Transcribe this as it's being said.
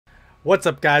What's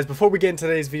up, guys? Before we get into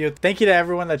today's video, thank you to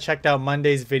everyone that checked out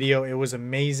Monday's video. It was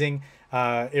amazing.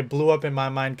 It blew up in my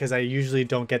mind because I usually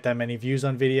don't get that many views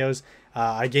on videos.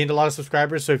 I gained a lot of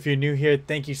subscribers, so if you're new here,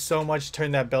 thank you so much.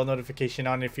 Turn that bell notification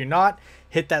on. If you're not,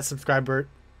 hit that subscribe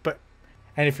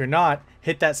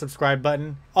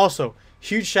button. Also,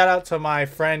 huge shout out to my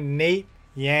friend Nate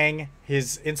Yang.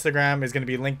 His Instagram is going to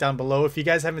be linked down below. If you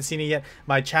guys haven't seen it yet,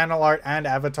 my channel art and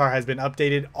avatar has been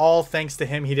updated, all thanks to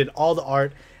him. He did all the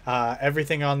art,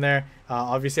 everything on there.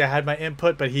 Obviously I had my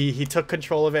input, but he took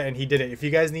control of it and he did it. If you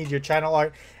guys need your channel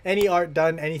art, any art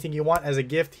done, anything you want as a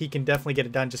gift, he can definitely get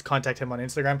it done. Just contact him on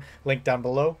Instagram, link down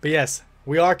below. But yes,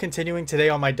 we are continuing today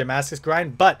on my Damascus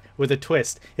grind, but with a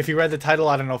twist. If you read the title,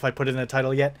 I don't know if I put it in the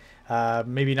title yet.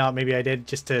 Maybe not, maybe I did,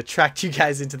 just to attract you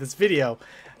guys into this video.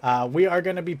 We are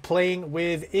going to be playing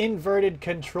with inverted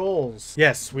controls.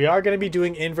 Yes, we are going to be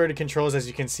doing inverted controls. As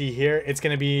you can see here, it's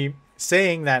going to be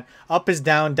saying that up is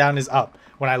down, down is up.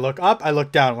 When I look up, I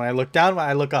look down. When I look down,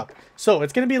 I look up. So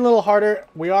it's going to be a little harder.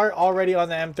 We are already on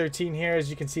the M13 here. As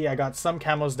you can see, I got some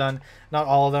camos done. Not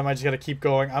all of them. I just got to keep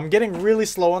going. I'm getting really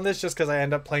slow on this just because I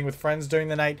end up playing with friends during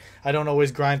the night. I don't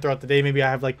always grind throughout the day. Maybe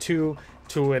I have like 2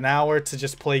 to an hour to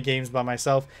just play games by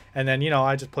myself, and then, you know,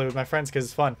 I just play with my friends because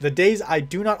it's fun. The days I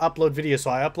do not upload videos,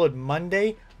 so I upload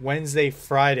Monday, Wednesday,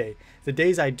 Friday. The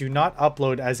days I do not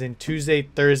upload, as in Tuesday,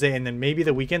 Thursday, and then maybe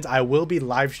the weekends, I will be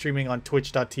live streaming on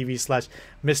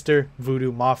twitch.tv/Mr.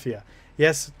 VooDoo Mafia.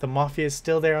 Yes, the Mafia is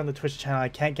still there on the Twitch channel. I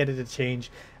can't get it to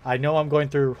change. I know I'm going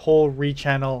through whole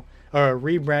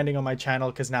rebranding on my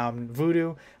channel because now I'm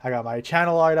VooDoo. I got my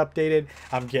channel art updated.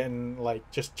 I'm getting like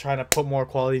just trying to put more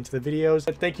quality into the videos.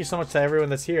 But thank you so much to everyone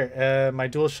that's here. My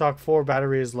DualShock 4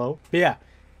 battery is low. But yeah,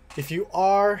 if you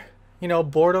are, you know,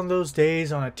 bored on those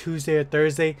days on a Tuesday or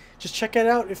Thursday, just check it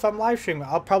out if I'm live streaming.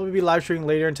 I'll probably be live streaming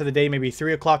later into the day, maybe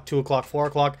 3 o'clock, 2 o'clock, 4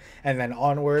 o'clock, and then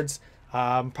onwards.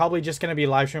 I'm probably just going to be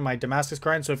live streaming my Damascus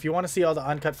grind. So if you want to see all the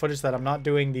uncut footage that I'm not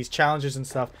doing these challenges and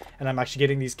stuff, and I'm actually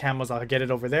getting these camos, I'll get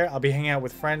it over there. I'll be hanging out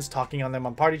with friends, talking on them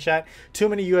on party chat. Too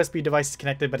many USB devices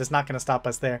connected, but it's not going to stop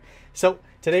us there. So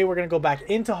today we're going to go back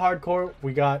into hardcore.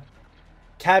 We got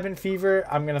cabin fever.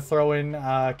 I'm going to throw in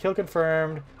kill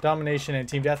confirmed, domination, and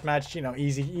team deathmatch. You know,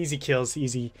 easy kills,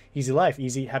 easy life,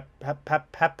 easy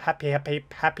happy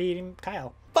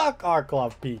Kyle. Fuck our Claw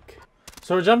Peak.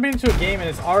 So we're jumping into a game and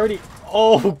it's already...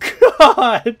 Oh,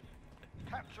 God!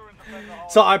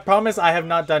 So I promise I have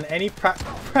not done any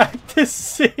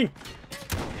practicing.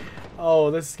 Oh,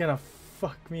 this is gonna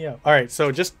fuck me up. Alright,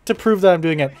 so just to prove that I'm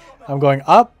doing it, I'm going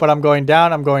up, but I'm going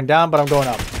down, I'm going down, but I'm going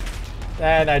up.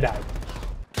 And I died.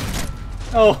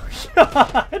 Oh,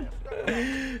 God!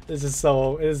 This is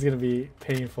gonna be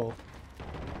painful.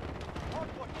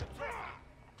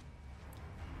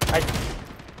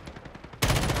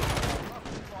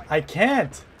 I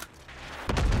can't.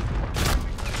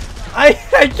 I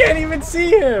can't even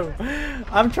see him.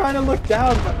 I'm trying to look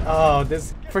down, but oh,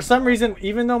 this, for some reason,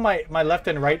 even though my left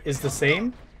and right is the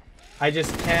same, I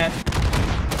just can't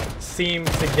seem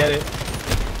to get it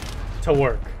to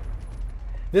work.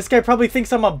 This guy probably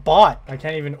thinks I'm a bot. I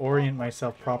can't even orient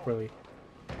myself properly.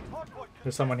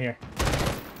 There's someone here.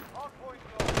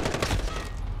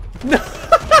 No.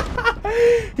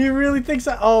 He really thinks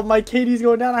that. Oh, my KD's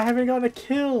going down. I haven't gotten a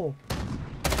kill.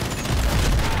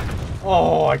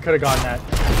 Oh, I could have gotten that.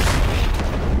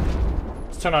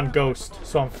 Let's turn on Ghost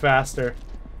so I'm faster.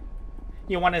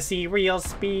 You want to see real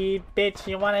speed, bitch?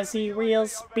 You want to see real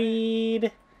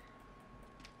speed?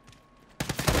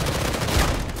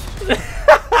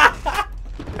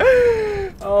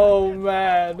 Oh,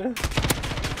 man.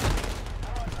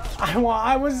 I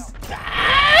almost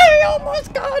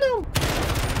got him.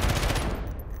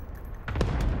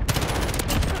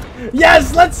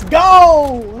 Yes, let's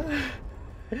go!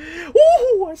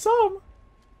 Woo! I saw him.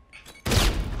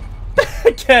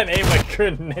 I can't aim a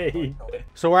grenade.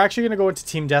 So we're actually gonna go into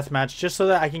team deathmatch just so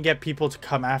that I can get people to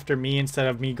come after me instead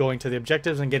of me going to the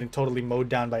objectives and getting totally mowed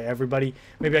down by everybody.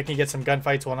 Maybe I can get some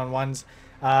gunfights, one-on-ones.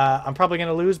 I'm probably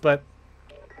gonna lose, but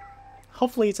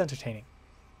hopefully it's entertaining.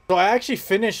 So I actually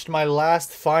finished my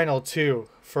last final too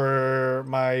for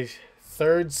my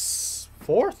fifth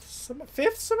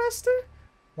semester.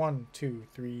 1, 2,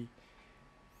 3,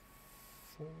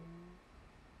 4,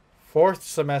 fourth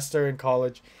semester in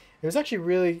college. It was actually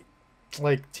really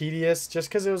like tedious just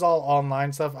because it was all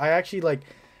online stuff. I actually like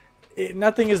it,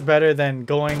 nothing is better than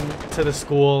going to the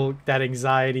school, that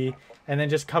anxiety, and then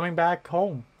just coming back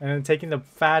home and then taking the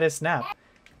fattest nap.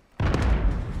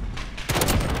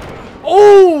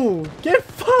 Oh, get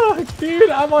fucked, dude!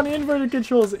 I'm on inverted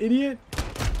controls, idiot.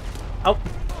 Oh,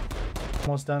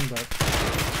 almost done, but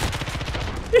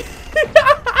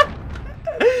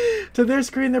To their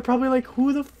screen, they're probably like,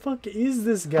 who the fuck is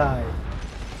this guy?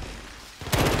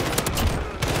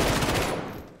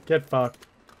 Get fucked.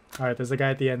 Alright, there's a guy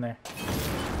at the end there.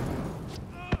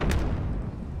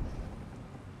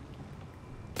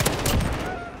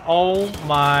 Oh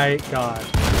my god.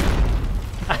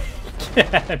 I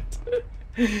can't.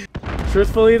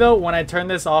 Truthfully though, when I turn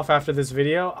this off after this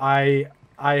video, I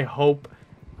hope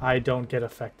I don't get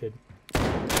affected.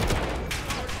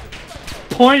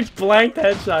 Point blank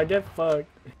headshot, get fucked.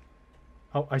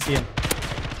 Oh, I see him.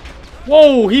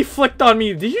 Whoa, he flicked on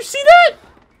me. Did you see that?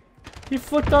 He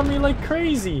flicked on me like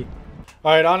crazy.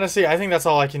 Alright, honestly, I think that's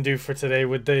all I can do for today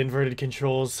with the inverted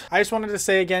controls. I just wanted to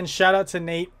say again, shout out to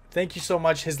Nate. Thank you so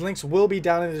much. His links will be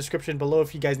down in the description below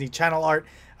if you guys need channel art.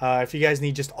 If you guys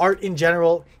need just art in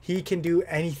general, he can do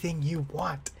anything you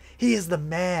want. He is the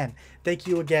man. Thank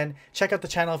you again. Check out the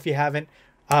channel if you haven't.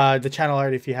 The channel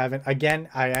art if you haven't. Again,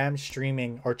 I am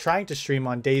streaming or trying to stream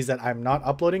on days that I'm not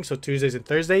uploading. So Tuesdays and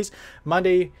Thursdays.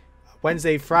 Monday,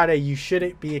 Wednesday, Friday, you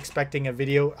should be expecting a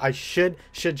video. I should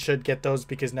get those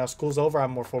because now school's over.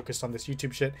 I'm more focused on this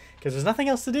YouTube shit because there's nothing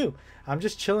else to do. I'm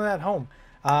just chilling at home.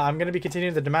 I'm going to be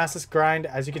continuing the Damascus grind.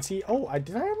 As you can see, oh,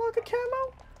 did I unlock a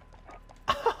camo?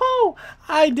 Oh,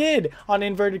 I did on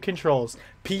inverted controls.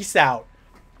 Peace out.